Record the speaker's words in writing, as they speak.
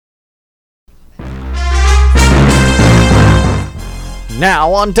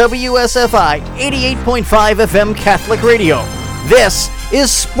Now on WSFI 88.5 FM Catholic Radio. This is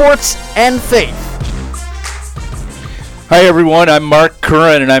Sports and Faith. Hi everyone, I'm Mark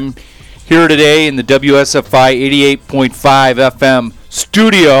Curran and I'm here today in the WSFI 88.5 FM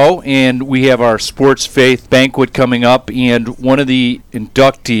studio, and we have our Sports Faith banquet coming up, and one of the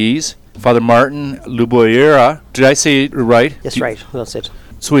inductees, Father Martin Luboyera, did I say it right? Yes, right, that's it.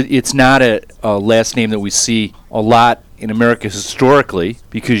 So it's not a last name that we see a lot in America historically,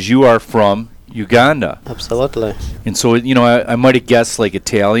 because you are from Uganda. Absolutely. And so, I might have guessed like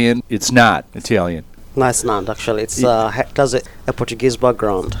Italian. It's not Italian. No, it's not, actually. It has a Portuguese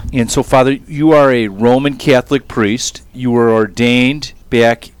background. And so, Father, you are a Roman Catholic priest. You were ordained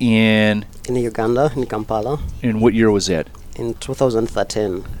back in Uganda, in Kampala. In what year was that? In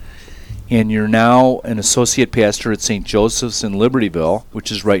 2013. And you're now an associate pastor at St. Joseph's in Libertyville,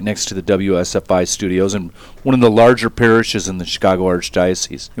 which is right next to the WSFI studios and one of the larger parishes in the Chicago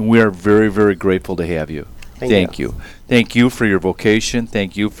Archdiocese. And we are very, very grateful to have you. Thank you. Thank you for your vocation.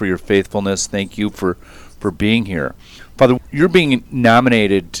 Thank you for your faithfulness. Thank you for being here. Father, you're being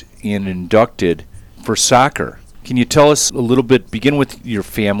nominated and inducted for soccer. Can you tell us a little bit, begin with your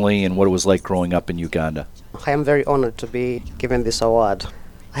family and what it was like growing up in Uganda? I am very honored to be given this award.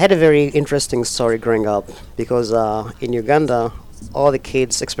 I had a very interesting story growing up because in Uganda, all the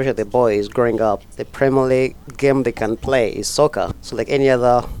kids, especially the boys growing up, the primary game they can play is soccer. So like any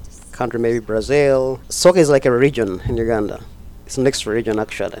other country, maybe Brazil, soccer is like a religion in Uganda. It's a mixed religion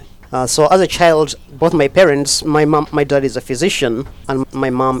actually. So as a child, both my parents, my dad is a physician and my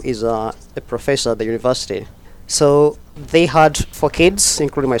mom is a professor at the university. So they had 4 kids,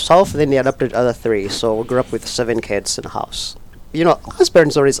 including myself, then they adopted other 3. So we grew up with 7 kids in the house. As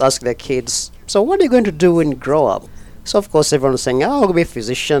parents always ask their kids, so what are you going to do when you grow up? So of course everyone's saying, I'm going to be a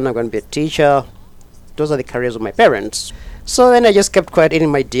physician, I'm going to be a teacher. Those are the careers of my parents. So then I just kept quiet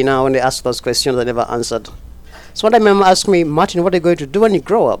eating my dinner. When they asked those questions, I never answered. So one time my mom asked me, Martin, what are you going to do when you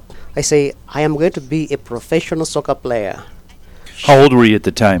grow up? I say, I am going to be a professional soccer player. How old were you at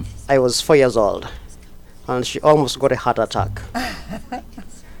the time? I was 4 years old. And she almost got a heart attack.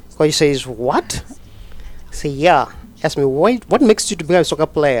 So she says, what? I say, yeah. Asked me, what makes you to become a soccer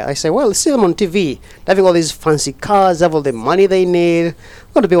player? I say, well, see them on TV. They have all these fancy cars, they have all the money they need.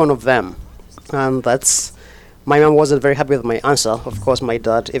 I'm going to be one of them. And my mom wasn't very happy with my answer. Of course, my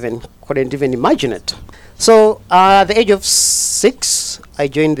dad couldn't even imagine it. So at the age of 6, I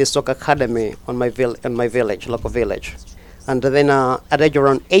joined the soccer academy on my village, local village. And then at the age of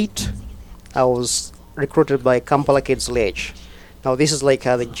around 8, I was recruited by Kampala Kids Village. Now this is like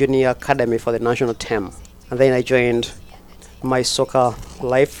the junior academy for the national team. And then I joined my soccer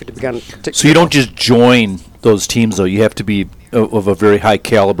life. It began. So you don't just join those teams, though. You have to be of a very high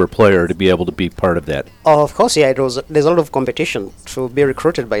caliber player to be able to be part of that. Oh, of course, yeah. There's a lot of competition to be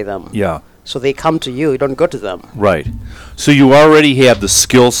recruited by them. Yeah. So they come to you. You don't go to them. Right. So you already have the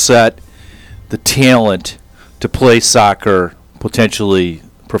skill set, the talent to play soccer potentially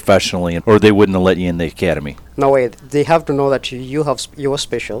professionally, or they wouldn't have let you in the academy. No way. They have to know that you are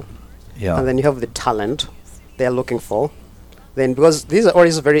special. Yeah. And then you have the talent they are looking for. Then because these are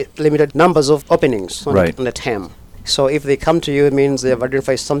always very limited numbers of openings on the team. So if they come to you, it means they have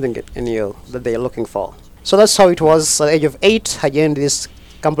identified something in you that they are looking for. So that's how it was. At the age of 8, I joined this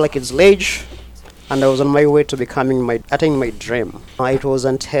Kampala Kids Village, and I was on my way to attaining my dream. It was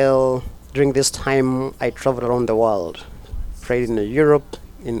until during this time I traveled around the world, played in Europe,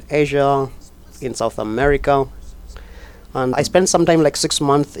 in Asia, in South America, and I spent some time like 6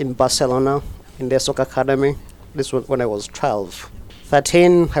 months in Barcelona in their soccer academy. This was when I was 12.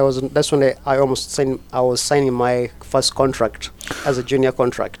 13, that's when I was signing my first contract as a junior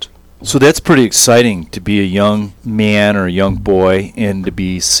contract. So that's pretty exciting to be a young man or a young boy and to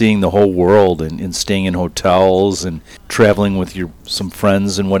be seeing the whole world and staying in hotels and traveling with some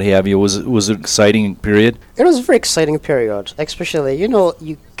friends and what have you. Was it an exciting period? It was a very exciting period, especially,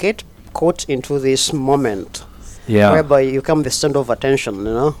 you get caught into this moment whereby you become the center of attention,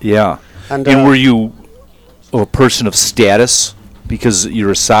 Yeah. And were you a person of status because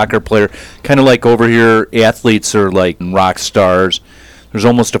you're a soccer player? Kind of like over here, athletes are like rock stars. There's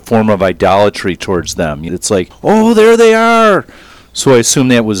almost a form of idolatry towards them. It's like, oh, there they are. So I assume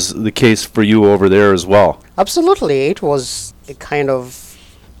that was the case for you over there as well. Absolutely. It was a kind of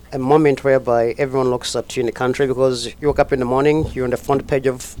a moment whereby everyone looks up to you in the country because you wake up in the morning, you're on the front page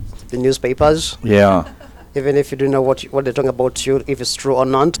of the newspapers. Yeah. Even if you don't know what they're talking about you, if it's true or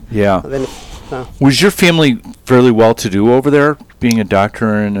not. Yeah. Then, was your family fairly well-to-do over there, being a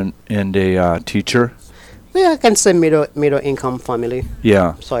doctor and a teacher? Yeah, I can say middle income family.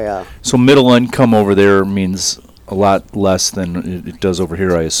 Yeah. So yeah. So middle income over there means a lot less than it does over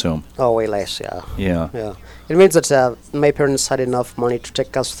here, I assume. Oh, way less, yeah. Yeah. Yeah. It means that my parents had enough money to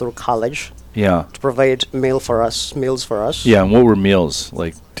take us through college, Yeah. to provide meals for us. Yeah, and what were meals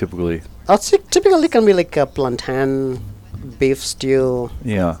like typically? Typically can be like a plantain, beef stew,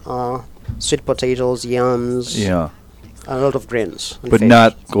 Yeah. sweet potatoes, yams, Yeah. a lot of grains. And But fish.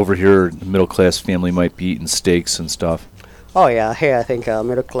 not over here, the middle class family might be eating steaks and stuff. Oh yeah, here I think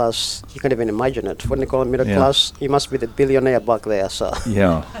middle class, you can't even imagine it. When they call it middle Yeah. class, you must be the billionaire back there, so.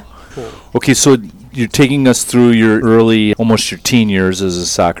 Yeah. Okay, so you're taking us through your early, almost your teen years as a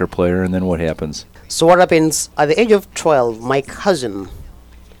soccer player, and then what happens? So what happens, at the age of 12, my cousin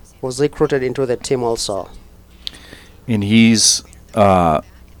was recruited into the team also. And he's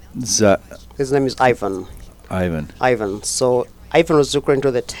His name is Ivan. Ivan. So Ivan was recruited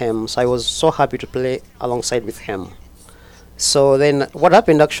into the team, so I was so happy to play alongside with him. So then what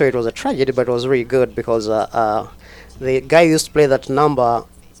happened, actually, it was a tragedy, but it was really good because the guy who used to play that number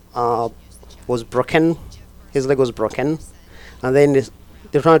was broken. His leg was broken. And then the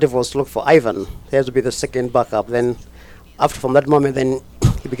alternative was to look for Ivan. He had to be the second backup. Then from that moment, then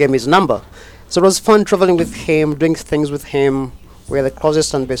he became his number. So it was fun traveling with him, doing things with him. We were the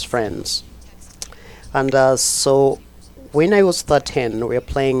closest and best friends. And so when I was 13, we were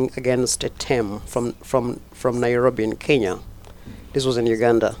playing against a team from Nairobi in Kenya. This was in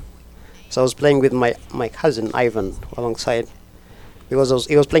Uganda. So I was playing with my cousin Ivan alongside. Because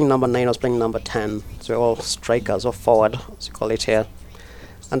he was playing number 9, I was playing number 10. So we're all strikers or forward, as you call it here.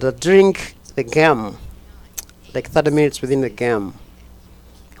 And during the game, like 30 minutes within the game,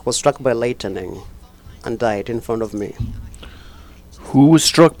 he was struck by lightning and died in front of me. Who was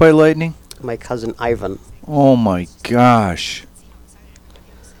struck by lightning? My cousin Ivan. Oh my gosh.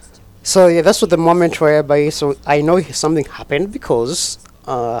 So yeah, that's what the moment whereby, so I know something happened because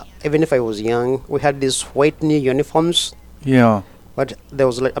even if I was young, we had these white new uniforms, Yeah. but there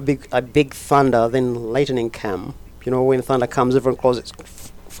was like a big thunder, then lightning came. You know, when thunder comes, everyone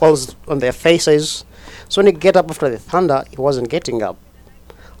falls on their faces. So when he get up after the thunder, he wasn't getting up.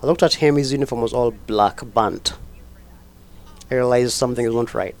 I looked at him, his uniform was all black, burnt. I realized something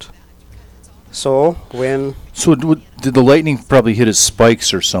wasn't right. So when So did the lightning probably hit his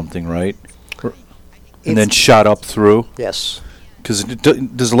spikes or something, right? And then shot up through? yes, Because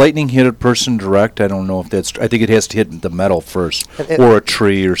does lightning hit a person direct? I don't know if that's. I think it has to hit the metal first, It- or a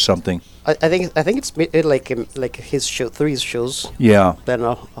tree or something. I think it's like his through his shoes. Yeah. Then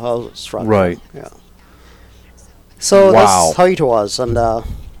I'll struck. Right. Yeah. So Wow. that's how it was, and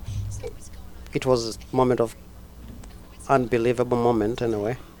it was a moment of unbelievable moment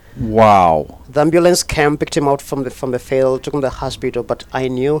anyway. Wow. The ambulance came, picked him out from the field, took him to the hospital, but I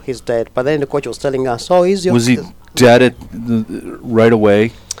knew he's dead. But then the coach was telling us, "Oh, he's your." Was he dead right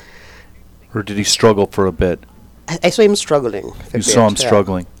away, or did he struggle for a bit? I saw him struggling. a You saw him bit, yeah,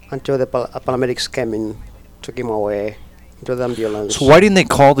 struggling. until the paramedics came in, took him away into the ambulance. So why didn't they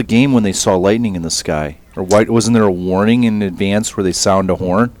call the game when they saw lightning in the sky? Or why wasn't there a warning in advance where they sound a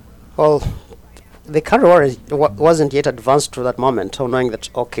horn? Well, the carrier wasn't yet advanced to that moment, or knowing that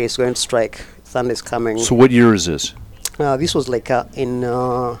okay, it's going to strike, thunder is coming. So what year is this? This was like in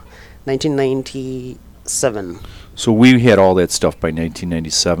 1997. So we had all that stuff by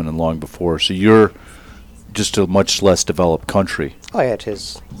 1997 and long before. So you're just a much less developed country. Oh yeah, it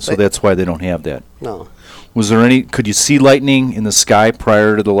is. So that's why they don't have that. No. Was there any? Could you see lightning in the sky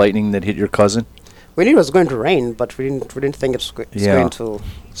prior to the lightning that hit your cousin? We knew it was going to rain, but we didn't think it's Yeah. going to.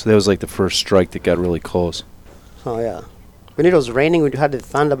 So that was like the first strike that got really close. Oh yeah. We knew it was raining. We had the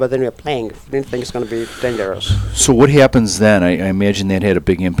thunder, but then we were playing. We didn't think it's going to be dangerous. So what happens then? I imagine that had a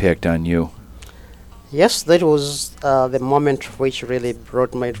big impact on you. Yes, that was the moment which really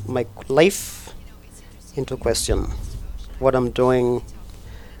brought my life into question. What I'm doing,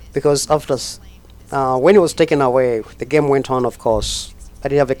 because after when it was taken away, the game went on. Of course, I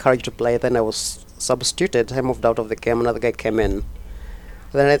didn't have the courage to play. Then I was substituted. I moved out of the game. Another guy came in.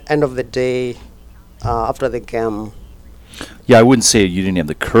 Then at the end of the day, after the game, Yeah, I wouldn't say you didn't have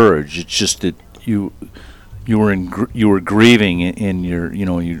the courage. It's just that you were grieving and you're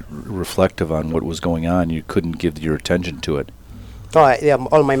reflective on what was going on. You couldn't give your attention to it.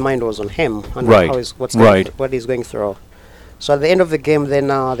 all my mind was on him and Right, what he's going through. So at the end of the game, then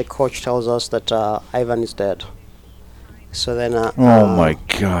the coach tells us that Ivan is dead. So then, Oh my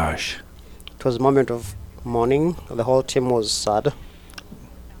gosh. it was a moment of mourning. The whole team was sad.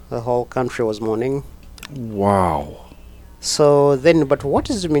 The whole country was mourning. Wow. So then, but what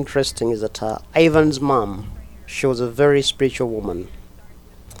is interesting is that Ivan's mom, she was a very spiritual woman.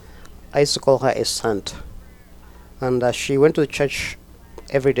 I used to call her a saint. And she went to the church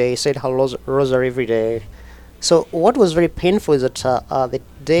every day, said her rosary every day, So what was very painful is that the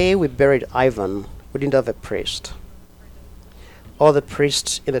day we buried Ivan, we didn't have a priest. All the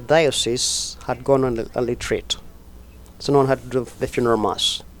priests in the diocese had gone on a retreat, so no one had to do the funeral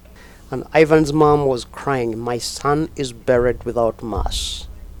mass. And Ivan's mom was crying, "My son is buried without mass."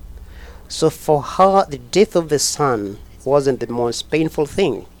 So for her, the death of the son wasn't the most painful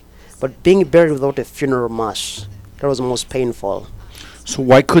thing, but being buried without a funeral mass, that was the most painful. So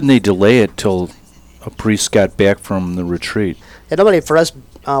why couldn't they delay it till a priest got back from the retreat? And normally for us,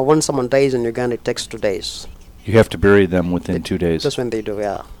 when someone dies in Uganda, it takes 2 days. You have to bury them within 2 days. That's when they do,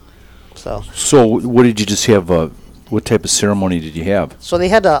 yeah. So what did you just have? What type of ceremony did you have? So they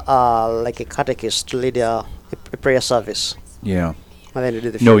had like a catechist to lead a prayer service. Yeah. And then they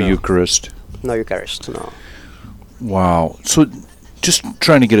did the No funeral. Eucharist. No Eucharist, no. Wow. So just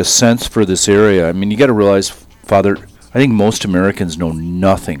trying to get a sense for this area. I mean, you got to realize, Father, I think most Americans know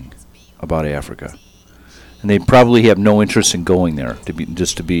nothing about Africa. And they probably have no interest in going there,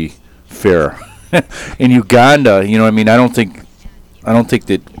 to be fair. In Uganda, you know, I mean, I don't think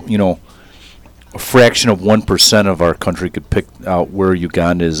that, you know, a fraction of 1% of our country could pick out where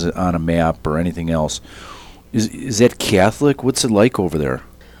Uganda is on a map or anything else. Is that Catholic? What's it like over there?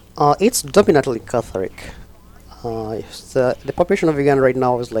 It's dominantly Catholic. The population of Uganda right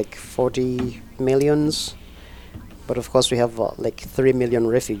now is like 40 millions. But of course we have like 3 million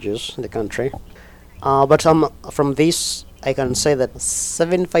refugees in the country. But from this, I can say that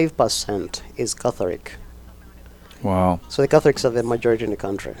 75% is Catholic. Wow. So the Catholics are the majority in the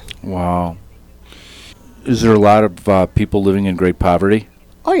country. Wow. Is there a lot of people living in great poverty?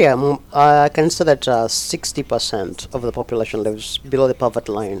 Oh yeah, I can say that 60% of the population lives below the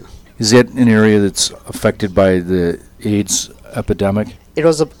poverty line. Is that an area that's affected by the AIDS epidemic? It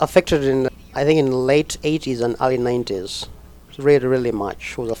was affected I think in late 80s and early 90s. Really, really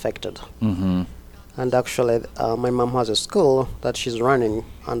much was affected. Mm-hmm. And actually, my mom has a school that she's running,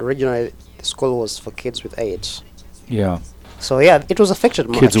 and originally the school was for kids with AIDS. Yeah. So yeah, it was affected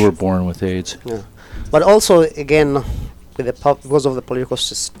much. Kids who were born with AIDS. Yeah. But also, again, with because of the political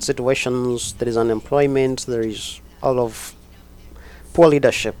situations, there is unemployment, there is a lot of poor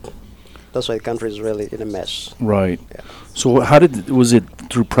leadership. That's why the country is really in a mess. Right. Yeah. So was it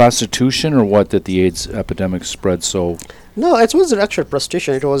through prostitution or what that the AIDS epidemic spread so? No, it wasn't actual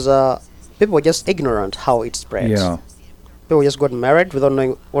prostitution. It was people were just ignorant how it spreads. Yeah. People just got married without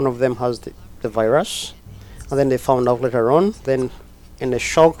knowing one of them has the virus, and then they found out later on. Then in a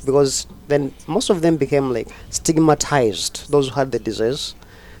shock, because then most of them became like stigmatized. Those who had the disease,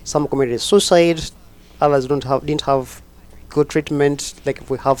 some committed suicide, others didn't have good treatment like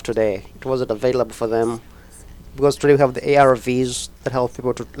we have today. It wasn't available for them because today we have the ARVs that help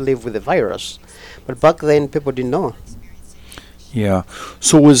people to live with the virus, but back then people didn't know. Yeah.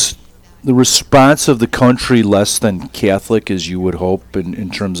 So was the response of the country less than Catholic as you would hope in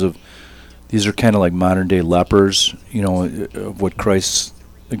terms of these are kind of like modern day lepers, you know, of what Christ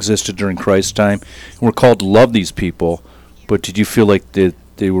existed during Christ's time. And we're called to love these people, but did you feel like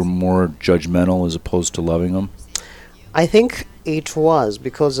they were more judgmental as opposed to loving them? I think it was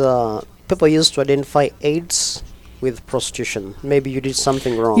because people used to identify AIDS with prostitution. Maybe you did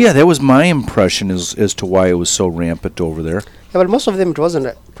something wrong. Yeah, that was my impression as to why it was so rampant over there. Yeah, but most of them it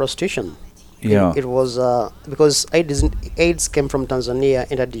wasn't prostitution. Yeah. It was because AIDS came from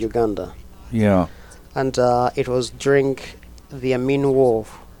Tanzania entered Uganda. Yeah. And it was during the Amin War,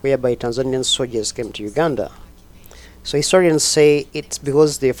 whereby Tanzanian soldiers came to Uganda. So historians say it's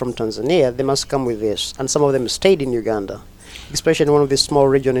because they're from Tanzania, they must come with this. And some of them stayed in Uganda, especially in one of the small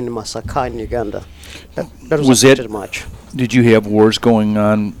regions in Masaka in Uganda. That was affected much. Did you have wars going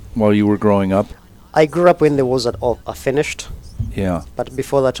on while you were growing up? I grew up when the wars are finished. Yeah. But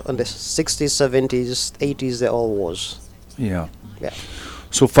before that, in the 60s, 70s, 80s, they're all wars. Yeah. Yeah.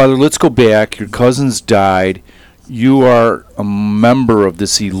 So, Father, let's go back. Your cousins died. You are a member of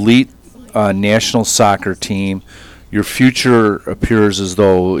this elite national soccer team. Your future appears as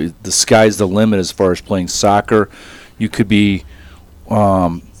though the sky's the limit as far as playing soccer. You could be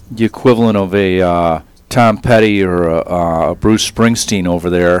the equivalent of a Tom Petty or a Bruce Springsteen over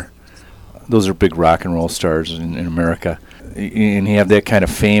there. Those are big rock and roll stars in America. And you have that kind of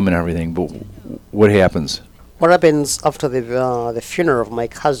fame and everything. But what happens? What happens after the funeral of my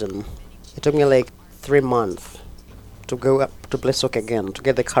cousin? It took me like 3 months to go up to play soccer again, to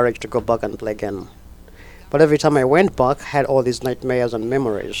get the courage to go back and play again. But every time I went back, I had all these nightmares and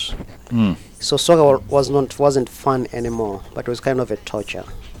memories. So soccer wasn't fun anymore, but it was kind of a torture.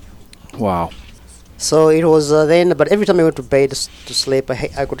 Wow. So it was then, but every time I went to bed to sleep,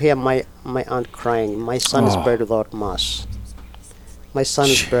 I could hear my aunt crying. My son is buried without mass. My son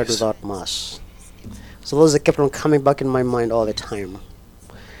is buried without mass. So those that kept on coming back in my mind all the time.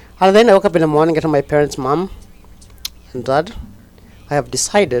 And then I woke up in the morning, get to my parents' mom and dad. I have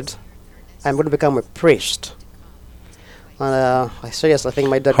decided I'm going to become a priest. And I said yes. I think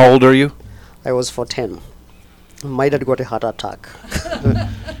my dad. How old are you? I was 14. My dad got a heart attack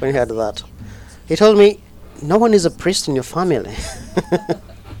when he heard that. He told me, "No one is a priest in your family."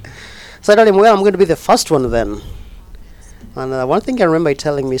 So I told him, "Well, I'm going to be the first one then." And one thing I remember he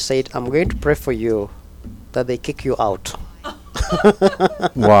telling me, said, "I'm going to pray for you that they kick you out."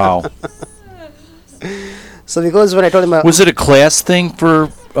 Wow. So because when I told him, Was it a class thing for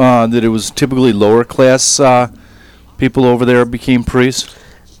that it was typically lower class people over there became priests?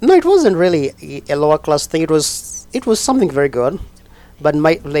 no, it wasn't really a lower class thing. It was something very good. But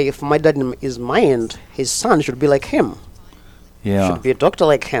if my dad in his mind, his son should be like him. Yeah. Should be a doctor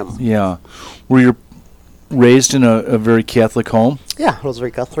like him. Yeah. Were you raised in a very Catholic home? Yeah, I was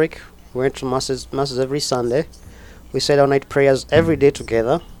very Catholic. We went to masses every Sunday. We said our night prayers every day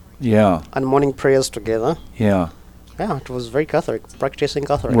together, Yeah. and morning prayers together. Yeah. Yeah, it was very Catholic, practicing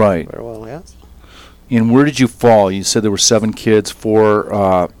Catholic. Right. Very well, yeah. And where did you fall? You said there were 7 kids,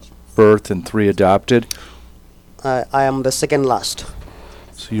 4 birth and 3 adopted. I am the second last.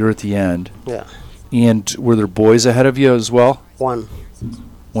 So you're at the end. Yeah. And were there boys ahead of you as well? One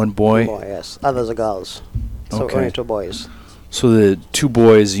One boy? boy, yes. Others are girls. So Okay. only 2 boys. So the 2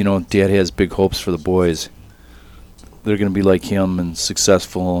 boys, Dad has big hopes for the boys. They're going to be like him and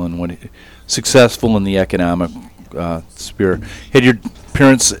successful and successful in the economic sphere. Had your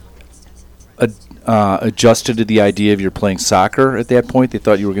parents adjusted to the idea of you playing soccer at that point? They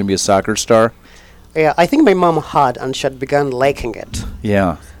thought you were going to be a soccer star? Yeah, I think my mom had, and she had begun liking it.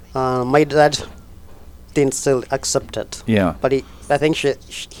 Yeah. My dad didn't still accept it. Yeah. But I think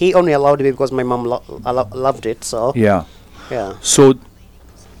he only allowed me because my mom loved it. So Yeah. yeah. So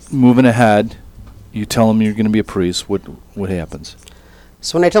moving ahead, you tell them you're going to be a priest. What happens?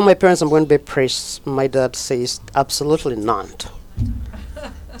 So when I tell my parents I'm going to be a priest, my dad says absolutely not.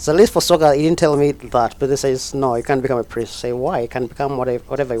 So at least for soccer, he didn't tell me that, but he says no, you can't become a priest. I say why? You can become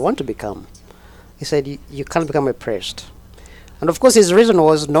whatever you want to become. He said you can't become a priest. And of course his reason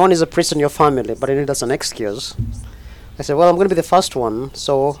was no one is a priest in your family, but I knew that's an excuse. I said, well, I'm going to be the first one.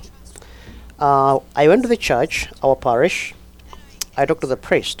 So I went to the church, our parish. I talked to the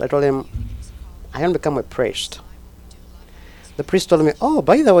priest. I told him I can become a priest. The priest told me, oh,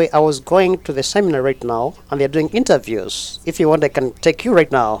 by the way, I was going to the seminar right now, and they're doing interviews. If you want, I can take you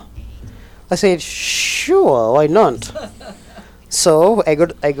right now. I said, sure, why not? So I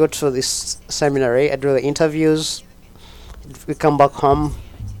go to this seminary, I do the interviews, we come back home,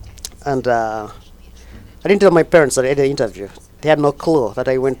 and I didn't tell my parents that I did the interview. They had no clue that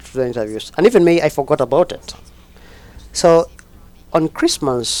I went to the interviews. And even me, I forgot about it. So on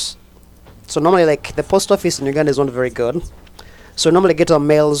Christmas, so normally like the post office in Uganda is not very good. So normally get our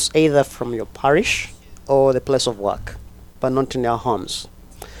mails either from your parish or the place of work, but not in your homes.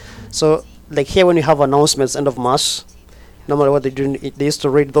 So like here when you have announcements end of Mass, normally what they do, they used to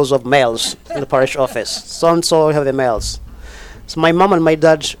read those of mails in the parish office. So and so have the mails. So my mom and my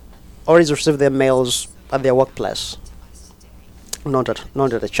dad always receive their mails at their workplace, not at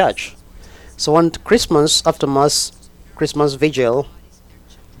the church. So on Christmas, after Mass, Christmas vigil,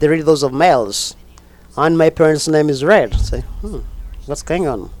 they read those of mails, and my parents' name is read. Say, what's going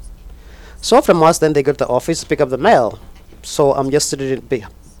on? So after Mass, then they go to the office, pick up the mail. So I'm just sitting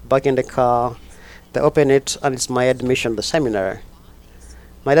back in the car. They open it, and it's my admission to the seminary.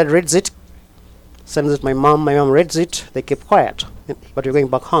 My dad reads it, sends it to my mom. My mom reads it. They keep quiet, but we're going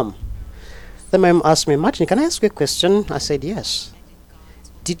back home. Then my mom asked me, Martin, can I ask you a question? I said, yes.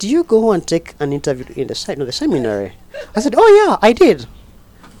 Did you go and take an interview in the seminary? I said, oh yeah, I did.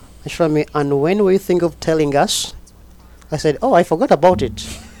 She told me, and when will you think of telling us? I said, oh, I forgot about it.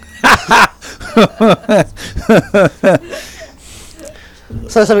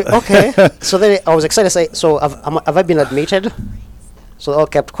 So I said, okay. So then I was excited to say, so have I been admitted? So they all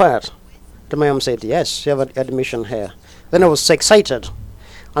kept quiet. Then my mom said, yes, you have an admission here. Then I was so excited.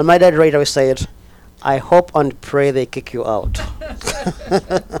 And my dad right away said, I hope and pray they kick you out.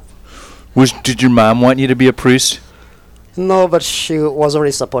 Did your mom want you to be a priest? No, but she was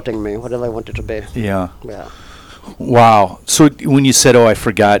already supporting me, whatever I wanted to be. Yeah. Yeah. Wow. So when you said, oh, I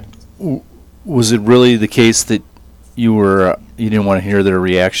forgot, was it really the case that you didn't want to hear their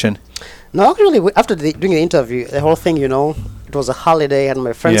reaction? No, actually, after doing the interview, the whole thing, it was a holiday, and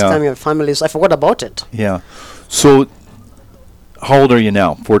my friends coming and families, I forgot about it. Yeah. So how old are you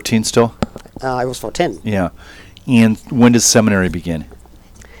now? 14 still? I was 14. Yeah. And when does seminary begin?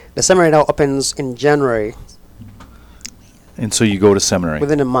 The seminary now opens in January. And so you go to seminary.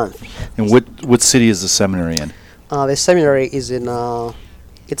 within a month. And what city is the seminary in? The seminary is in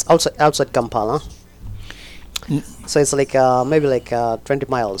it's outside Kampala. So it's like maybe like 20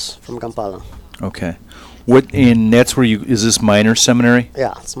 miles from Kampala. Okay. And that's where is this minor seminary?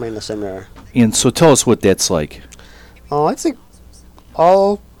 Yeah, it's minor seminary. And so tell us what that's like. It's like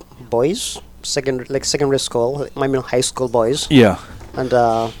all boys, secondary school, I mean high school boys. Yeah. And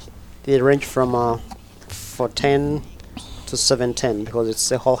they range from 410 to 710 because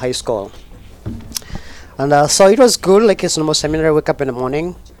it's a whole high school. And so it was good, like it's normal seminary. Wake up in the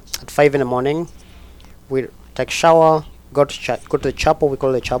morning at 5 in the morning. We take shower, go to the chapel. We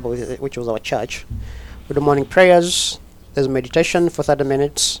call it chapel, which was our church. We do morning prayers. There's meditation for 30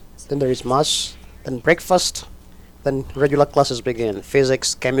 minutes. Then there is mass. Then breakfast. Then regular classes begin: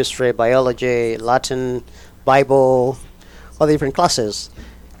 physics, chemistry, biology, Latin, Bible, all the different classes.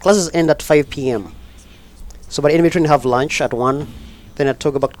 Classes end at 5 p.m. So, but in between, have lunch at 1. Then I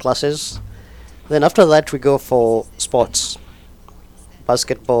talk about classes. Then after that, we go for sports: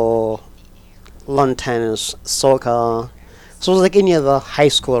 basketball, lawn tennis, soccer. So it was like any other high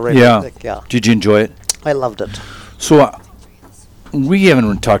school already. Yeah. Yeah. Did you enjoy it? I loved it. So we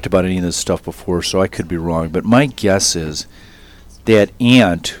haven't talked about any of this stuff before, so I could be wrong. But my guess is that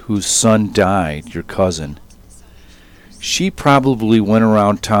aunt whose son died, your cousin, she probably went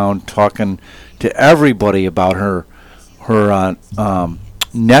around town talking to everybody about her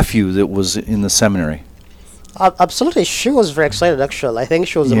nephew that was in the seminary. Absolutely, she was very excited. Actually, I think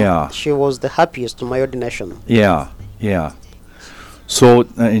she was she was the happiest to my ordination. Yeah, yeah. So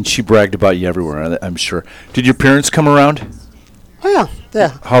and she bragged about you everywhere, I'm sure. Did your parents come around? Oh yeah,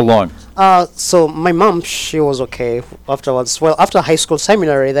 yeah. How long? So my mom, she was okay afterwards. Well, after high school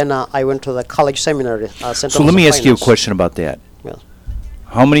seminary, then I went to the college seminary. So let me ask you a question about that. Yes.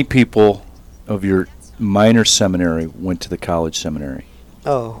 How many people of your minor seminary went to the college seminary?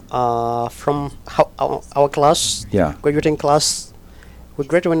 From our class, Yeah. graduating class, we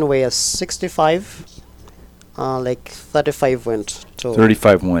graduated when we were 65. Like 35 went to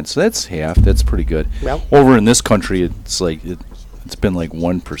 35 went, so that's half. That's pretty good. Well, Over in this country, it's like it's been like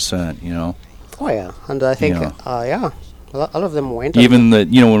 1%. You know. oh yeah, and I think Yeah. a lot of them went. Even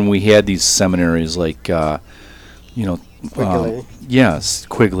when we had these seminaries like Quigley. Yes,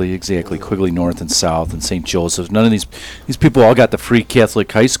 Quigley, exactly. Quigley North and South and St. Joseph's. None of these people all got the free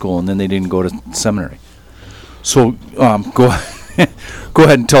Catholic high school, and then they didn't go to seminary. So go go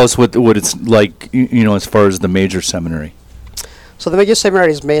ahead and tell us what it's like, as far as the major seminary. So the major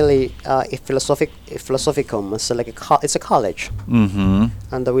seminary is mainly a philosophicum. It's like it's a college, Mm-hmm.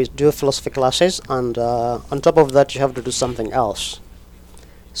 and we do philosophy classes, and on top of that, you have to do something else.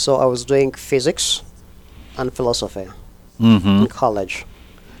 So I was doing physics and philosophy Mm-hmm. in college.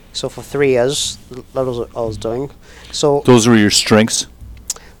 So for 3 years, that was what I was doing. So Those were your strengths.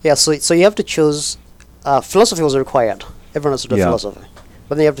 yeah, so you have to choose. Philosophy was required. Everyone has to do Yeah. philosophy,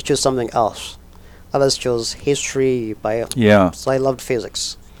 but then you have to choose something else. Others chose history, bio. Yeah. So I loved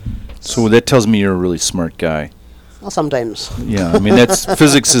physics. So that tells me you're a really smart guy. Well, sometimes. Yeah, I mean that's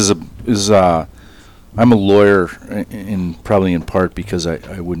physics is I'm a lawyer probably in part because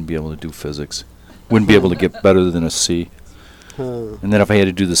I wouldn't be able to do physics. Wouldn't be able to get better than a C. And then if I had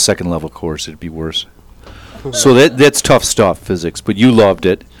to do the second level course, it'd be worse. So that's tough stuff, physics. But you loved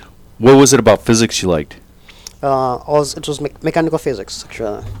it. What was it about physics you liked? It was mechanical physics,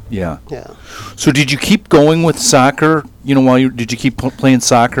 actually. Yeah. Yeah. So did you keep going with soccer? Did you keep playing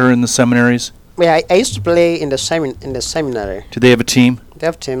soccer in the seminaries? Yeah, I used to play in the seminary. Did they have a team? They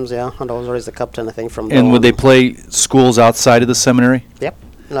have teams, yeah, and I was always the captain, I think, from. And would they play schools outside of the seminary? Yep,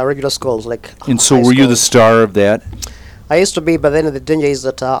 in our regular schools, like. And so high were you the schools. star of that? I used to be, but then the danger is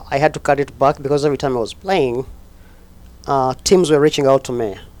that I had to cut it back because every time I was playing, teams were reaching out to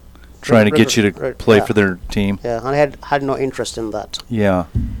me. Trying to get you to play yeah. for their team? Yeah, and I had no interest in that. Yeah.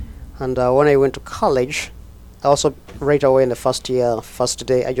 And when I went to college, I also right away in the first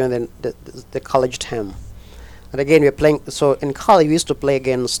day, I joined the college team. And again, we were playing. So in college, we used to play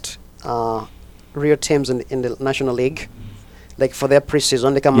against real teams in the National League, like for their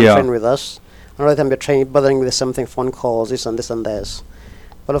preseason. They come and Yeah. train with us. Another time they're bothering with something, phone calls, this and this and this.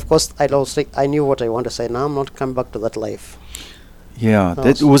 But of course, I knew what I wanted to say. Now I'm not coming back to that life. Yeah.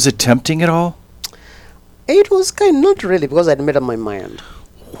 Oh, so- Was it tempting at all? It was not really, because I'd made up my mind.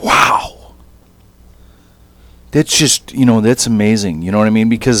 Wow. That's just, that's amazing. You know what I mean?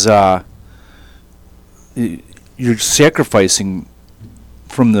 Because you're sacrificing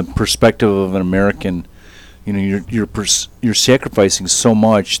from the perspective of an American. You're sacrificing so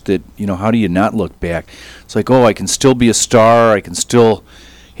much that how do you not look back? It's like, oh, I can still be a star. I can still,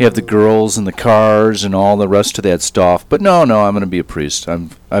 have the girls and the cars and all the rest of that stuff. But no, I'm going to be a priest.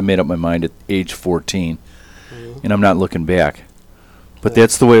 I made up my mind at age 14, and I'm not looking back. But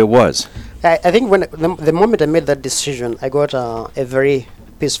that's the way it was. I think when the moment I made that decision, I got a very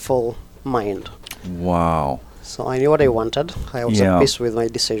peaceful mind. Wow. So I knew what I wanted. I was at peace with my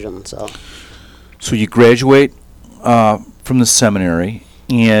decision. So you graduate from the seminary,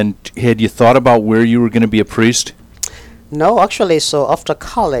 and had you thought about where you were going to be a priest? No, actually, so after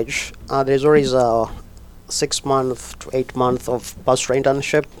college, there's always a 6 month to 8 month of pastor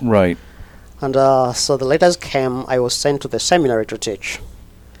internship. Right. And so the letters came, I was sent to the seminary to teach.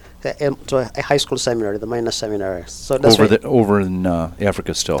 To a high school seminary, the minor seminary. So that's over in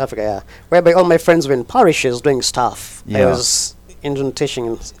Africa still. Africa, yeah. Whereby all my friends were in parishes doing stuff. Yeah. I was into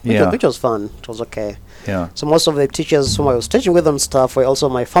teaching, which was fun. It was okay. Yeah. So most of the teachers whom I was teaching with on stuff were also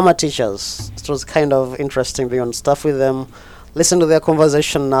my former teachers. It was kind of interesting being on stuff with them, listen to their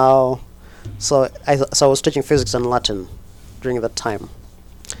conversation now. So I was teaching physics and Latin during that time.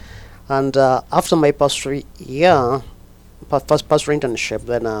 And after my pastor internship,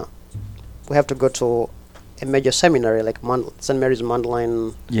 then we have to go to a major seminary like St. Mary's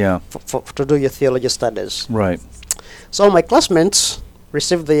Mandline. Yeah. To do your theology studies. Right. So my classmates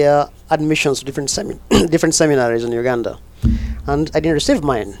received their admissions to different seminaries in Uganda, and I didn't receive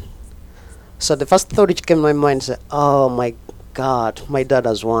mine. So the first thought which came to my mind said, "Oh my God, my dad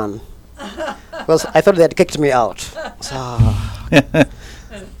has won," because I thought they had kicked me out. So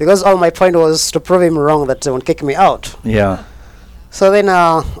because all my point was to prove him wrong that they won't kick me out. Yeah. So then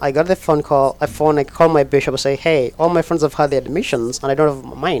I got the phone call. I called my bishop and say, "Hey, all my friends have had their admissions, and I don't have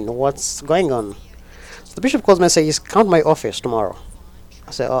mine. What's going on?" So the bishop calls me and says, "Come to my office tomorrow."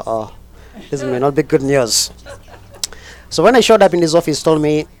 I said, this may not be good news. So when I showed up in his office, he told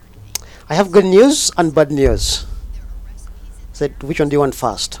me, "I have good news and bad news." I said, "Which one do you want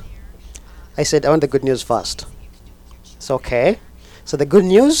first?" I said, "I want the good news first." So okay. So the good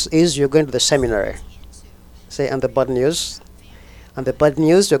news is you're going to the seminary. Say, and the bad news? And the bad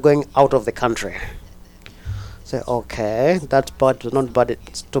news, you're going out of the country. Say, okay, that's bad, not bad,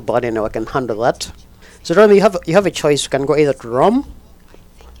 it's too bad anyway, I can handle that. So tell me, you have a choice. You can go either to Rome,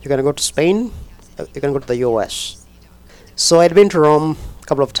 you can go to Spain, you can go to the US. So I'd been to Rome a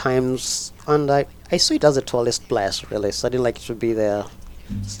couple of times, and I saw it as a tourist place, really. So I didn't like to be there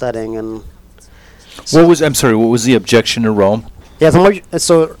studying. And so what was the objection to Rome? Yeah,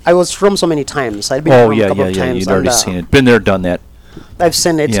 so I was to Rome so many times. I'd been to Rome a couple of times. You'd already seen it. Been there, done that. I've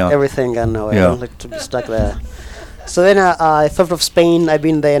seen it, everything, and I don't like to be stuck there. So then I thought of Spain. I've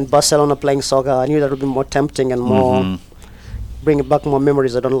been there in Barcelona playing soccer. I knew that would be more tempting and more bring back more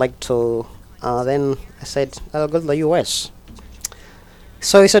memories I don't like to. Then I said, I'll go to the US.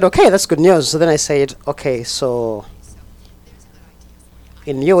 So he said, okay, that's good news. So then I said, okay, so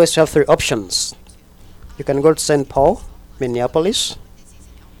in the US you have 3 options. You can go to St. Paul, Minneapolis.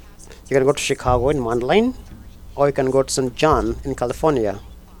 You can go to Chicago in Mandline, or you can go to St. John in California.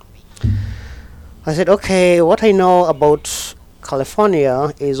 I said, okay, what I know about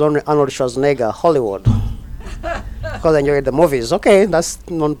California is only Arnold Schwarzenegger, Hollywood. Because I enjoyed the movies. Okay, that's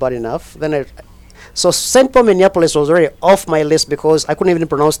not bad enough. So St. Paul, Minneapolis was already off my list because I couldn't even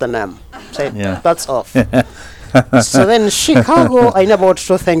pronounce the name. So that's off. So then Chicago, I knew about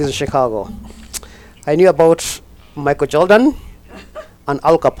 2 things in Chicago. I knew about Michael Jordan and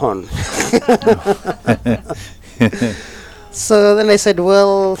Al Capone. So then I said,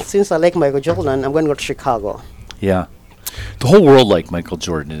 well, since I like Michael Jordan, I'm going to go to Chicago. Yeah. The whole world liked Michael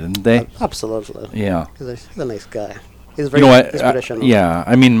Jordan, didn't they? Absolutely. Yeah. He's a nice guy. He's very inspirational. Yeah.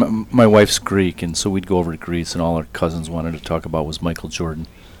 I mean, my wife's Greek, and so we'd go over to Greece, and all our cousins wanted to talk about was Michael Jordan.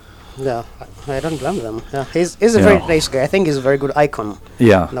 Yeah, I don't blame them. Yeah, he's a very nice guy. I think he's a very good icon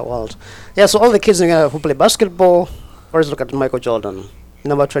in the world. Yeah, so all the kids who play basketball always look at Michael Jordan.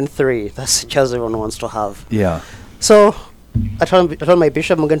 Number 23, that's just everyone wants to have. Yeah. So I told my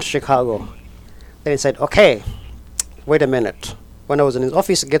bishop I'm going to Chicago. Then he said, okay, wait a minute. When I was in his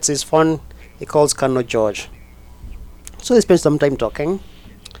office, he gets his phone, he calls Colonel George. So they spend some time talking.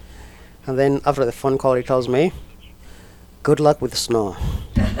 And then after the phone call, he tells me, good luck with snow.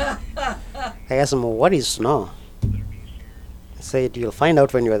 I asked him, what is snow? He said, you'll find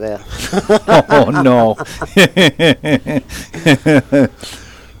out when you're there. Oh, no.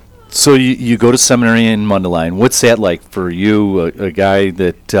 So you go to seminary in Mundelein. What's that like for you, a guy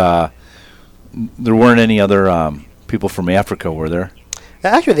that there weren't any other people from Africa, were there?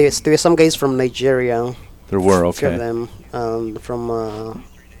 Actually, there were some guys from Nigeria. There were, okay. A few of them from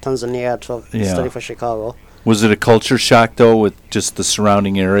Tanzania to study for Chicago. Was it a culture shock, though, with just the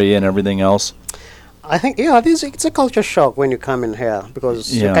surrounding area and everything else? I think, yeah, this it's a culture shock when you come in here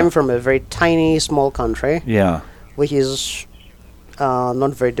because you're Yeah. coming from a very tiny, small country, Yeah. which is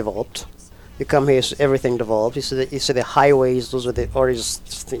not very developed. You come here, everything developed. You see the highways. Those are the always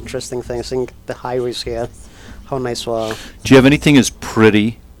just interesting things. Seeing the highways here, how nice were. Do you have anything as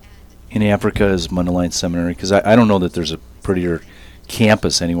pretty in Africa as Mundelein Seminary? Because I don't know that there's a prettier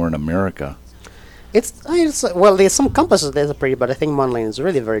campus anywhere in America. It's well, there's some campuses that are pretty, but I think Mundelein is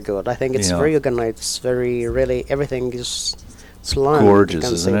really very good. I think it's Yeah. very organized. It's very really everything is it's land. You Gorgeous,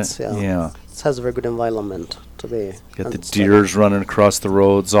 can isn't say it? it's, Yeah. It has a very good environment to be. Got and the it's deers running across the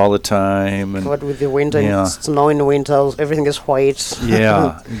roads all the time, and But with the winter, Yeah. snow in the winter, everything is white.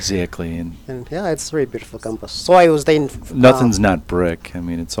 yeah, exactly. And And yeah, it's a very beautiful campus. So I was there. nothing's not brick. I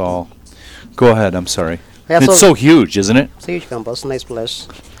mean, it's all. Go ahead. I'm sorry. Yeah, And it's so huge, isn't it? It's a huge campus, nice place.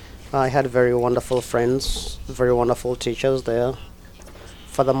 I had very wonderful friends, very wonderful teachers there.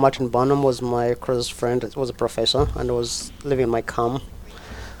 Father Martin Bonham was my closest friend. He was a professor and was living in my camp.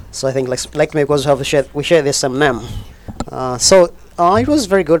 So I think like me because we share the same name. It was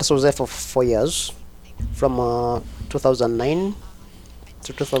very good. So I was there for 4 years, from 2009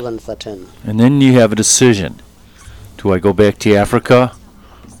 to 2013. And then you have a decision. Do I go back to Africa,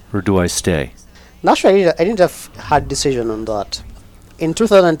 or do I stay? Naturally, I didn't have hard decision on that. In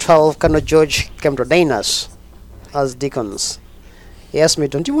 2012, Colonel George came to ordain us as deacons. He asked me,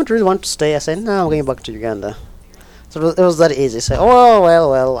 "Don't you really want to stay?" I said, "No, I'm going back to Uganda." So it was that easy. He said, "Oh,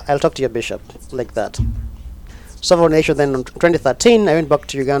 well, I'll talk to your bishop," like that. So for nation, then in 2013, I went back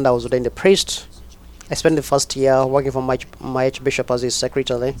to Uganda. I was ordained a priest. I spent the first year working for my archbishop as his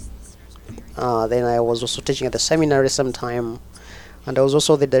secretary. Then I was also teaching at the seminary some time. And I was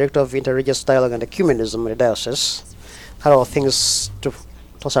also the director of interreligious dialogue and ecumenism in the diocese. Had all things to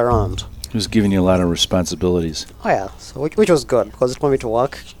toss around. It was giving you a lot of responsibilities. Oh yeah, so which was good because it put me to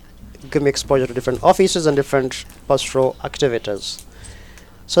work, give me exposure to different offices and different pastoral activities.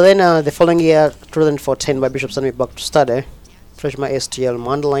 So then the following year, 2014, my bishop sent me back to study, finish my STL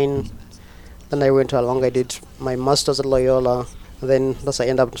Mundelein. Then I went along, I did my master's at Loyola. Then thus I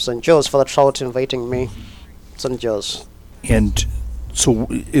ended up in St. Joe's. Father Trout inviting me to St. Joe's. And so,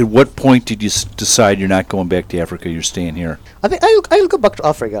 at what point did you decide you're not going back to Africa? You're staying here. I think I'll go back to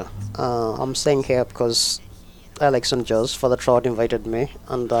Africa. I'm staying here because I like St. Joe's. Father Trout invited me,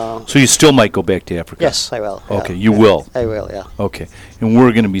 and So you still might go back to Africa. yes, I will. Okay, yeah, you yeah. will. I will, yeah. Okay, and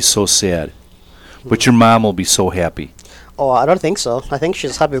we're going to be so sad, but your mom will be so happy. Oh, I don't think so. I think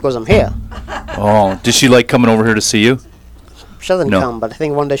she's happy because I'm here. Oh, does she like coming over here to see you? She doesn't No. come, but I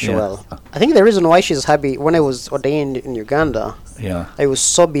think one day she Yeah. will. I think the reason why she's happy, when I was ordained in Uganda, Yeah, I was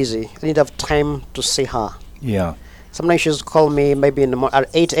so busy. I didn't have time to see her. yeah. Sometimes she's call me maybe at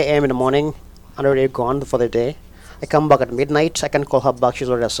 8 a.m. in the morning. I'm already gone for the day. I come back at midnight. I can call her back. She's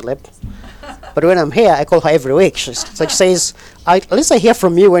already asleep. But when I'm here, I call her every week. So she says, at least I hear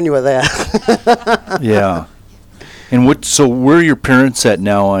from you when you were there. Yeah. And so where are your parents at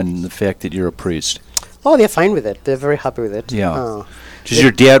now on the fact that you're a priest? Oh, they're fine with it. They're very happy with it. Yeah. Does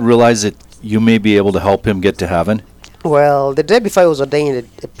your dad realize that you may be able to help him get to heaven? Well, the day before I was ordained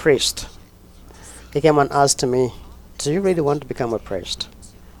a priest, he came and asked me, "Do you really want to become a priest?"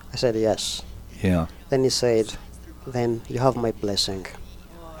 I said, "Yes." Yeah, Then he said, "Then you have my blessing."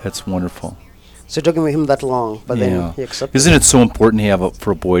 that's wonderful. So it took him that long, but Yeah. then he accepted. Isn't it so important to have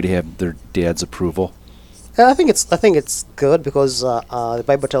for a boy to have their dad's approval? I think it's good because the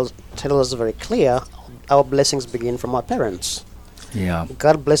Bible tells us very clear our blessings begin from our parents. Yeah,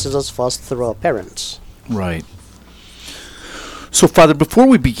 God blesses us first through our parents. right. So, Father, before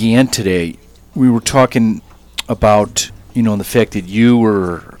we began today, we were talking about, the fact that you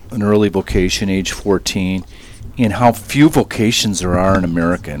were an early vocation, age 14, and how few vocations there are in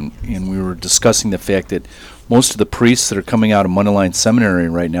America. And we were discussing the fact that most of the priests that are coming out of Mundelein Seminary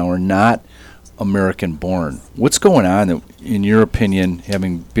right now are not American born. What's going on, that, in your opinion,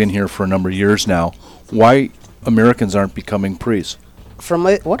 having been here for a number of years now, why Americans aren't becoming priests? From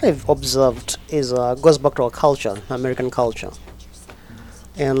what I've observed is goes back to our culture, American culture.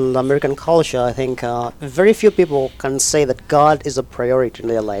 And American culture, I think very few people can say that God is a priority in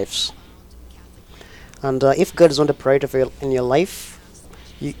their lives. And if God is not a priority in your life,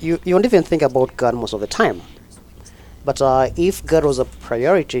 you don't even think about God most of the time. But if God was a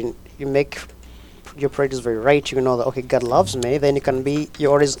priority, you make your priorities very right. You know that, okay, God loves me, then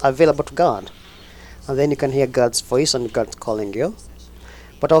you're always available to God. And then you can hear God's voice and God's calling you.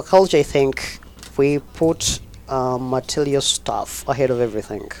 But our culture, I think, we put material stuff ahead of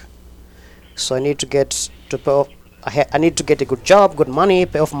everything. So I need to get a good job, good money,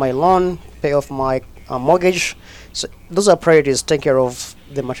 pay off my loan, pay off my mortgage. So those are priorities. Take care of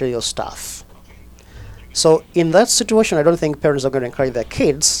the material stuff. So in that situation, I don't think parents are going to encourage their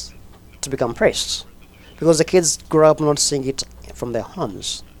kids to become priests, because the kids grow up not seeing it from their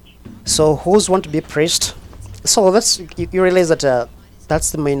homes. So who's want to be a priest? So you realize that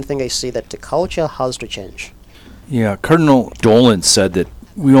that's the main thing I see, that the culture has to change. Yeah, Cardinal Dolan said that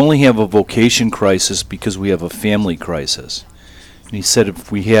we only have a vocation crisis because we have a family crisis. And he said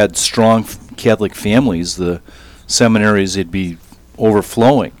if we had strong Catholic families, the seminaries would be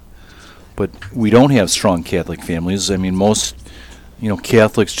overflowing. But we don't have strong Catholic families. I mean, most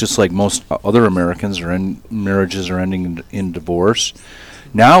Catholics, just like most other Americans, marriages are ending in divorce.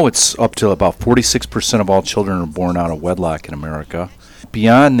 Now it's up to about 46% of all children are born out of wedlock in America.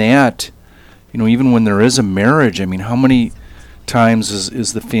 Beyond that, even when there is a marriage, I mean, how many times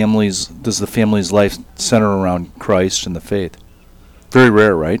does the family's life center around Christ and the faith? Very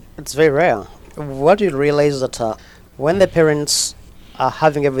rare, right? It's very rare. What you realize that when the parents are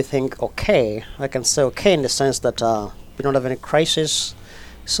having everything okay, I can say okay in the sense that we don't have any crisis,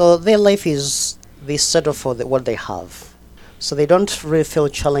 so their life is they settle for what they have. So they don't really feel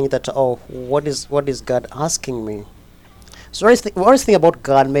challenged that, what is God asking me? So I always think about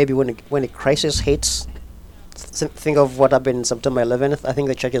God maybe when a crisis hits. Think of what happened in September 11th. I think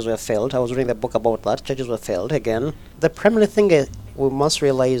the churches were failed. I was reading the book about that. Churches were failed again. The primary thing we must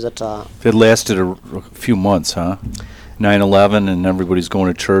realize that... it lasted a few months, huh? 9/11 and everybody's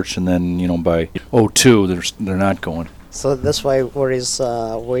going to church, and then, by 2002, they're not going. So that's why worries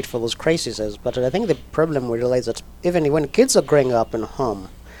wait for those crises. But I think the problem we realize that even when kids are growing up in home,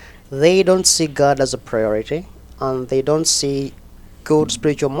 they don't see God as a priority, and they don't see good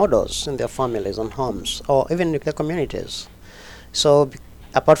spiritual models in their families and homes, or even in their communities. So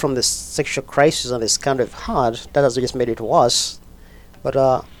apart from the sexual crisis and this kind of hard, that has just made it worse. But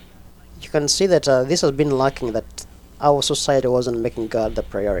you can see that this has been lacking, that our society wasn't making God the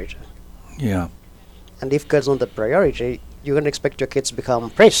priority. Yeah. And if God's not the priority, you're going to expect your kids to become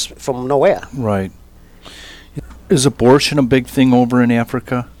priests from nowhere. Right. Is abortion a big thing over in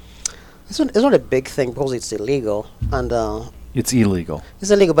Africa? It's not a big thing because it's illegal. And it's illegal. It's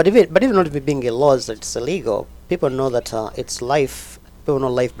illegal, but even not being a law, it's illegal. People know that it's life. People know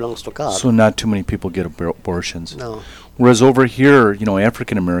life belongs to God. So not too many people get abortions. No. Whereas over here,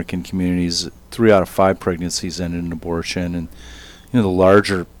 African American communities, 3 out of 5 pregnancies end in abortion, and the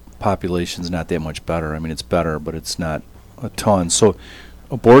larger population's not that much better. I mean, it's better, but it's not a ton. So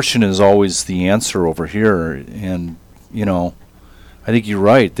abortion is always the answer over here, and I think you're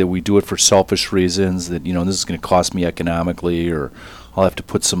right that we do it for selfish reasons, that this is going to cost me economically, or I'll have to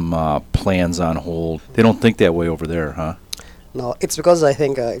put some plans on hold. They don't think that way over there, huh? No, it's because I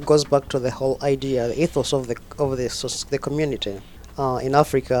think it goes back to the whole idea, the ethos of the community. In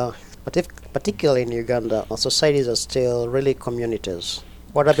Africa, particularly in Uganda, our societies are still really communities.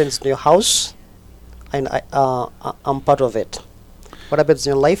 What happens in your house, and I'm part of it. What happens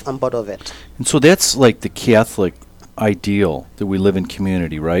in your life, I'm part of it. And so that's like the Catholic ideal, that we live in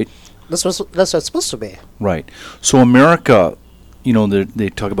community, right? That's what it's supposed to be. Right. So America, they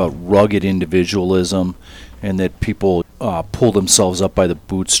talk about rugged individualism, and that people pull themselves up by the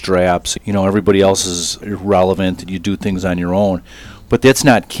bootstraps. Everybody else is irrelevant, and you do things on your own. But that's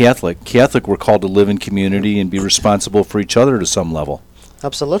not Catholic. Catholic, we're called to live in community and be responsible for each other to some level.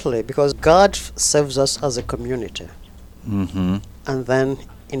 Absolutely, because God saves us as a community. Mm-hmm. And then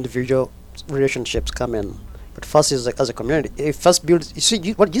individual relationships come in. But first is as a community. It first builds. You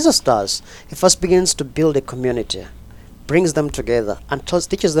see what Jesus does. He first begins to build a community, brings them together, and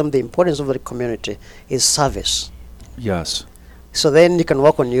teaches them the importance of the community is service. Yes. So then you can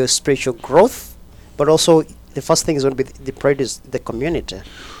work on your spiritual growth, but also the first thing is going to be the priority is the community.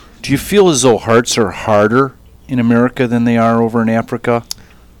 Do you feel as though hearts are harder in America than they are over in Africa?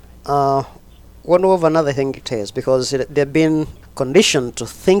 One over another thing it is, because they've been conditioned to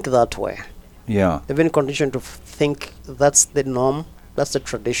think that way. Yeah. They've been conditioned to think that's the norm, that's the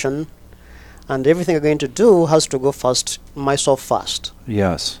tradition, and everything you're going to do has to go first, myself first.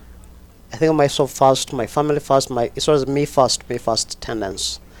 Yes. I think of myself first, my family first, it's always me first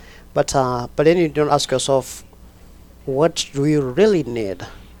tendency. But then you don't ask yourself, what do you really need?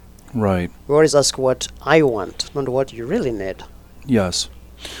 Right. You always ask what I want, not what you really need. Yes.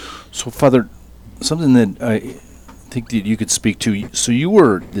 So, Father, something that I think that you could speak to. So you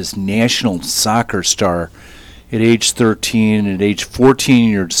were this national soccer star at age 13, and at age 14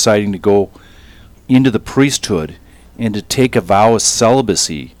 you're deciding to go into the priesthood and to take a vow of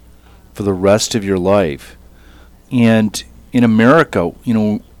celibacy for the rest of your life. And in America,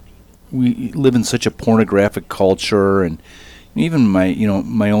 we live in such a pornographic culture, and even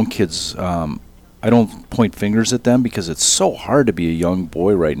my own kids, I don't point fingers at them because it's so hard to be a young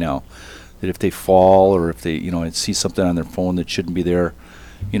boy right now. that if they fall or if they, see something on their phone that shouldn't be there,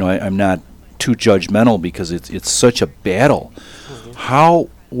 I'm not too judgmental because it's such a battle.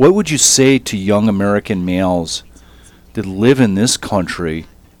 What would you say to young American males that live in this country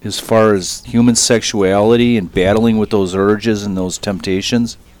as far as human sexuality and battling with those urges and those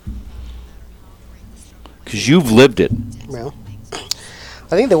temptations? Because you've lived it. Well,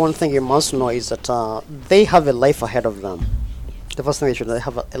 I think the one thing you must know is that they have a life ahead of them. The first thing they should know, they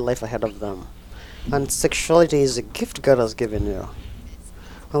have a life ahead of them. And sexuality is a gift God has given you.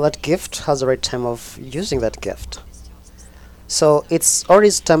 And that gift has the right time of using that gift. So it's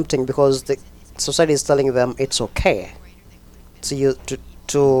always tempting because the society is telling them it's okay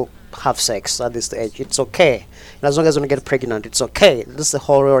to have sex at this age. It's okay. And as long as you don't get pregnant, it's okay. This is the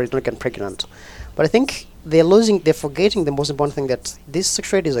horror, you don't get pregnant. But I think they're forgetting the most important thing, that this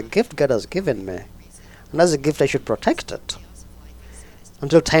sexuality is a gift God has given me. And as a gift, I should protect it.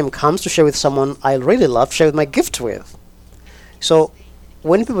 Until time comes to share with someone I really love, share my gift with. So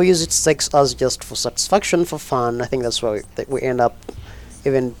when people use sex as just for satisfaction, for fun, I think that's why we end up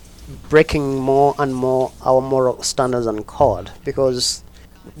even breaking more and more our moral standards and code, because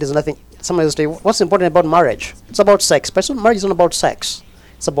there's nothing. Somebody will say, what's important about marriage? It's about sex, but marriage isn't about sex.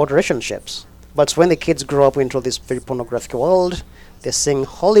 It's about relationships. But when the kids grow up into this very pornographic world, they're seeing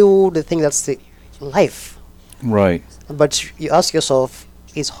Hollywood, they think that's the life. Right. But you ask yourself,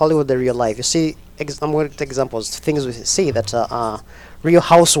 is Hollywood the real life? You see, I'm going to take examples, things we see that are Real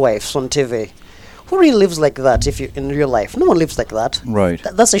Housewives on TV. Who really lives like that in real life? No one lives like that. Right.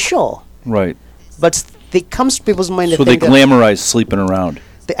 That's a show. Right. But it comes to people's mind. So they glamorize sleeping around.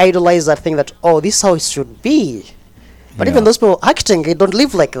 They idolize that thing that, this is how it should be. But even those people acting, they don't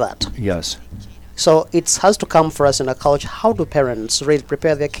live like that. Yes. So it has to come for us in a culture. How do parents really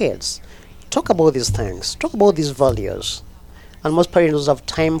prepare their kids? Talk about these things. Talk about these values. And most parents don't have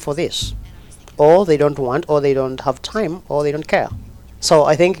time for this. Or they don't want, or they don't have time, or they don't care. So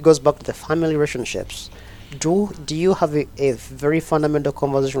I think it goes back to the family relationships. Do you have a very fundamental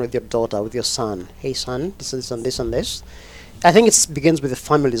conversation with your daughter, with your son? Hey son, this and this and this. I think it begins with the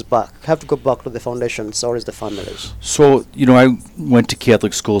families back. You have to go back to the foundations, or is the families. So, I went to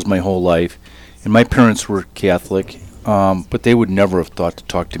Catholic schools my whole life, and my parents were Catholic, but they would never have thought to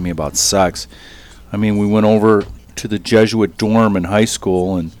talk to me about sex. I mean, we went over to the Jesuit dorm in high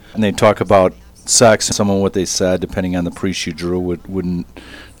school, and they talk about sex. Some of what they said, depending on the priest you drew, wouldn't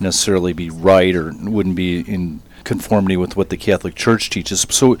necessarily be right or wouldn't be in conformity with what the Catholic Church teaches.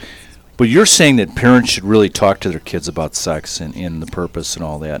 So, but you're saying that parents should really talk to their kids about sex and the purpose and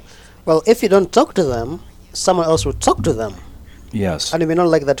all that. Well, if you don't talk to them, someone else will talk to them. Yes. And if you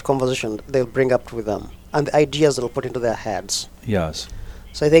don't like that conversation, they'll bring up with them. And the ideas they'll put into their heads. Yes.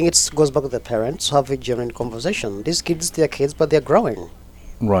 So I think it goes back to the parents to have a genuine conversation. These kids, they're kids, but they're growing.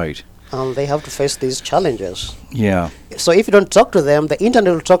 Right. And they have to face these challenges. Yeah. So if you don't talk to them, the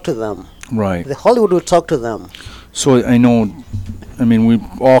internet will talk to them. Right. The Hollywood will talk to them. So I know, we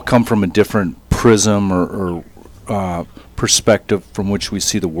all come from a different prism or perspective from which we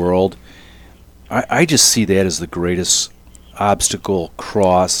see the world. I just see that as the greatest obstacle,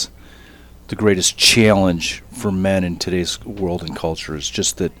 cross, the greatest challenge for men in today's world and culture. Is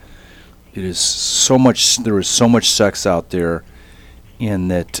just that there is so much sex out there,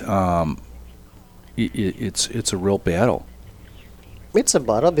 and that it's a real battle. It's a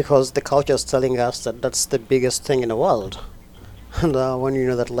battle because the culture is telling us that that's the biggest thing in the world. And when you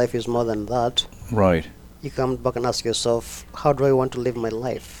know that life is more than that, right, you come back and ask yourself, how do I want to live my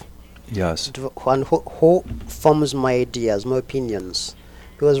life? Yes. And who forms my ideas, my opinions?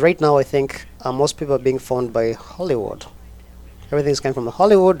 Because right now I think most people are being formed by Hollywood. Everything is coming from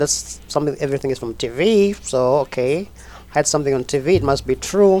Hollywood. That's something. Everything is from TV. So okay, I had something on TV. It must be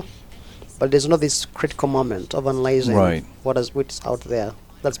true. But there's not this critical moment of analyzing what's out there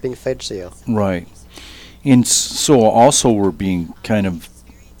that's being fed to you. Right. And so also we're being kind of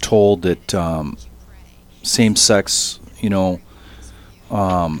told that same-sex,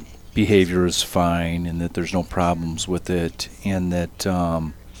 behavior is fine and that there's no problems with it, and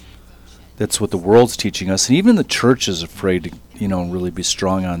that that's what the world's teaching us. And even the church is afraid to, really be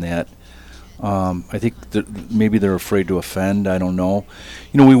strong on that. I think maybe they're afraid to offend. I don't know.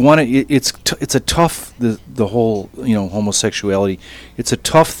 We want to. It's a tough the whole homosexuality. It's a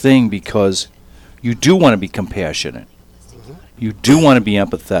tough thing because you do want to be compassionate. Mm-hmm. You do want to be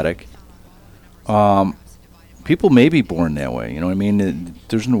empathetic. People may be born that way.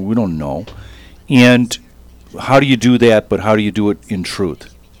 We don't know. And how do you do that? But how do you do it in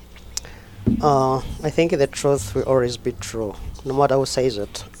truth? I think the truth will always be true, no matter who says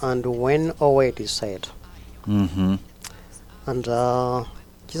it, and when or where it is said. Mm-hmm. And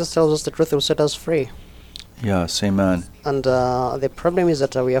Jesus tells us the truth will set us free. Yes, amen. And the problem is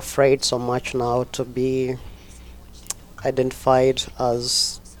that we are afraid so much now to be identified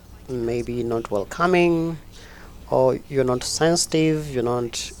as maybe not welcoming, or you're not sensitive, you're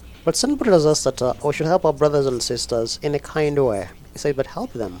not. But St. Paul tells us that we should help our brothers and sisters in a kind way. He said, but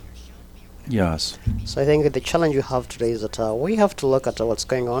help them. Yes. So I think the challenge you have today is that we have to look at what's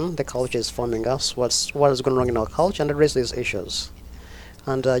going on. The culture is forming us. What is going wrong in our culture, and address these issues.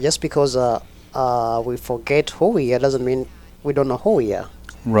 And just because we forget who we are doesn't mean we don't know who we are.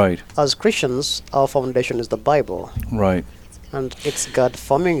 Right. As Christians, our foundation is the Bible. Right. And it's God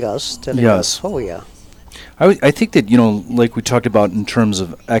forming us, telling Yes. us who we are. I think that, like we talked about in terms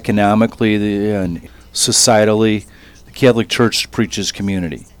of economically and societally, the Catholic Church preaches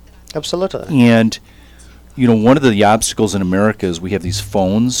community. Absolutely. And, one of the obstacles in America is we have these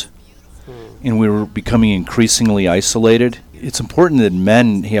phones, and we're becoming increasingly isolated. It's important that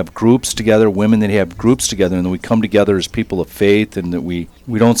men have groups together, women that have groups together, and that we come together as people of faith, and that we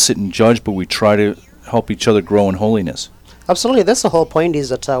don't sit and judge, but we try to help each other grow in holiness. Absolutely. That's the whole point, is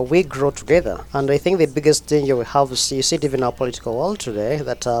that we grow together. And I think the biggest danger we have is, you see it even in our political world today,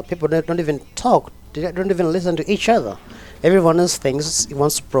 that people don't even talk, they don't even listen to each other. Everyone else thinks he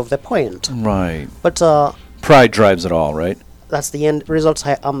wants to prove their point. Right. But Pride drives it all, right? that's the end result.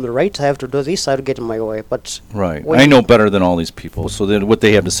 I'm right, I have to do this, I have to get in my way. But Right. when I you- know better than all these people, so then what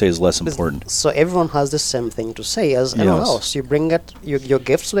they have to say is less important. So everyone has the same thing to say as anyone Yes. else. You bring your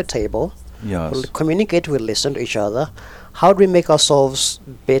gifts to the table, Yes. we'll communicate, we'll listen to each other. How do we make ourselves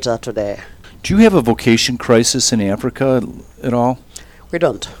better today? Do you have a vocation crisis in Africa at all? We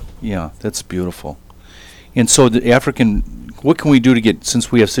don't. Yeah, that's beautiful. And so what can we do to get,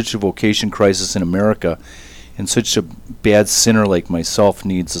 since we have such a vocation crisis in America, and such a bad sinner like myself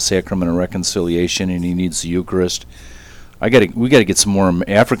needs the sacrament of reconciliation, and he needs the Eucharist. We got to get some more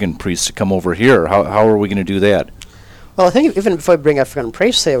African priests to come over here. How are we going to do that? Well, I think even before we bring African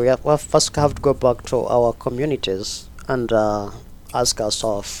priests here, we'll first have to go back to our communities and ask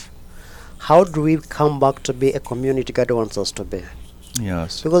ourselves, how do we come back to be a community God wants us to be?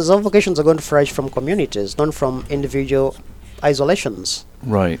 Yes. Because our vocations are going to flourish from communities, not from individual isolations.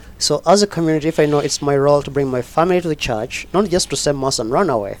 Right. So as a community, if I know it's my role to bring my family to the church, not just to say mass and run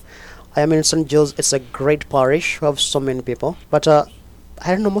away. I am in St. Joe's. It's a great parish. We have so many people. But I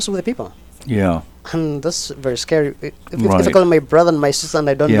don't know most of the people. Yeah. And that's very scary. If I Right. call my brother and my sister and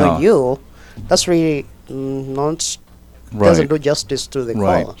I don't know Yeah. you, that's really not, doesn't do justice to the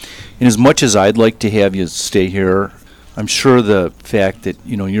Right. call. And as much as I'd like to have you stay here, I'm sure the fact that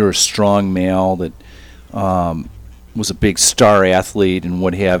you're a strong male that was a big star athlete and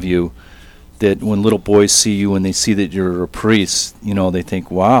what have you, that when little boys see you and they see that you're a priest, they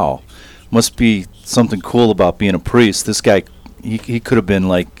think, wow, must be something cool about being a priest. This guy, he could have been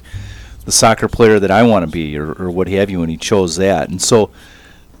like the soccer player that I want to be, or what have you, and he chose that. And so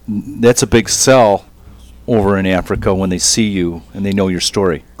that's a big sell over in Africa when they see you and they know your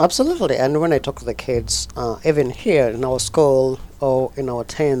story. Absolutely. And when I talk to the kids, even here in our school or in our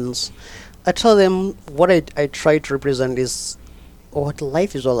towns, I tell them what I try to represent is what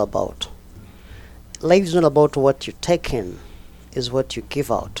life is all about. Life is not about what you take in, is what you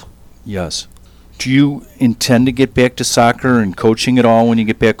give out. Yes. Do you intend to get back to soccer and coaching at all when you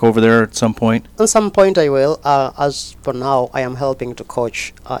get back over there at some point? At some point I will. As for now, I am helping to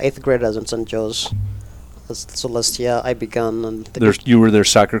coach 8th graders in St. Joe's. So last year I began, and You were their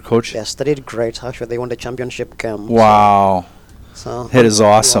soccer coach? yes, they did great. Actually, they won the championship game. Wow. So That is I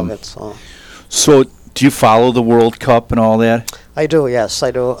love awesome. it, so. So do you follow the World Cup and all that? I do, yes,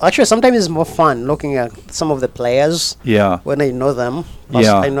 I do. Actually, sometimes it's more fun looking at some of the players Yeah. when I know them. Plus,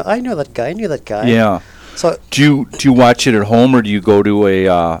 Yeah. I know that guy. I knew that guy. Yeah. So Do you watch it at home, or do you go to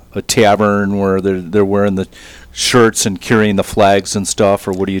a tavern where they're wearing the shirts and carrying the flags and stuff,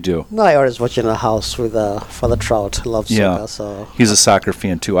 or what do you do? no, I always watch in the house with Father Trout. He loves Yeah. soccer. So He's a soccer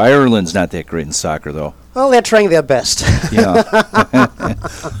fan too. Ireland's not that great in soccer though. well, they're trying their best. Yeah.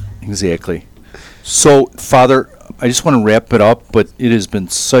 Exactly. So, Father, I just want to wrap it up, but it has been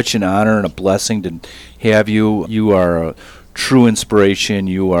such an honor and a blessing to have you. You are a true inspiration.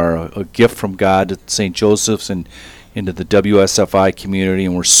 You are a gift from God to St. Joseph's and into the WSFI community,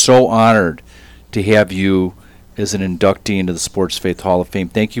 and we're so honored to have you as an inductee into the Sports Faith Hall of Fame.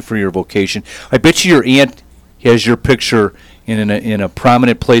 Thank you for your vocation. I bet you your aunt has your picture in a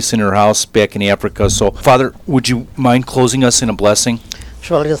prominent place in her house back in Africa. So, Father, would you mind closing us in a blessing?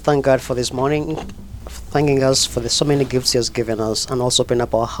 Sure, I'll just thank God for this morning, thanking us for the so many gifts He has given us, and also open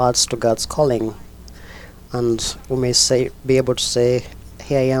up our hearts to God's calling. And we may be able to say,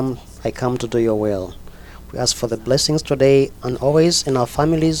 "Here I am, I come to do your will." We ask for the blessings today and always in our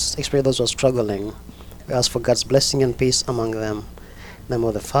families, especially those who are struggling. We ask for God's blessing and peace among them. In the name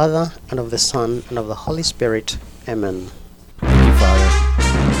of the Father, and of the Son, and of the Holy Spirit. Amen.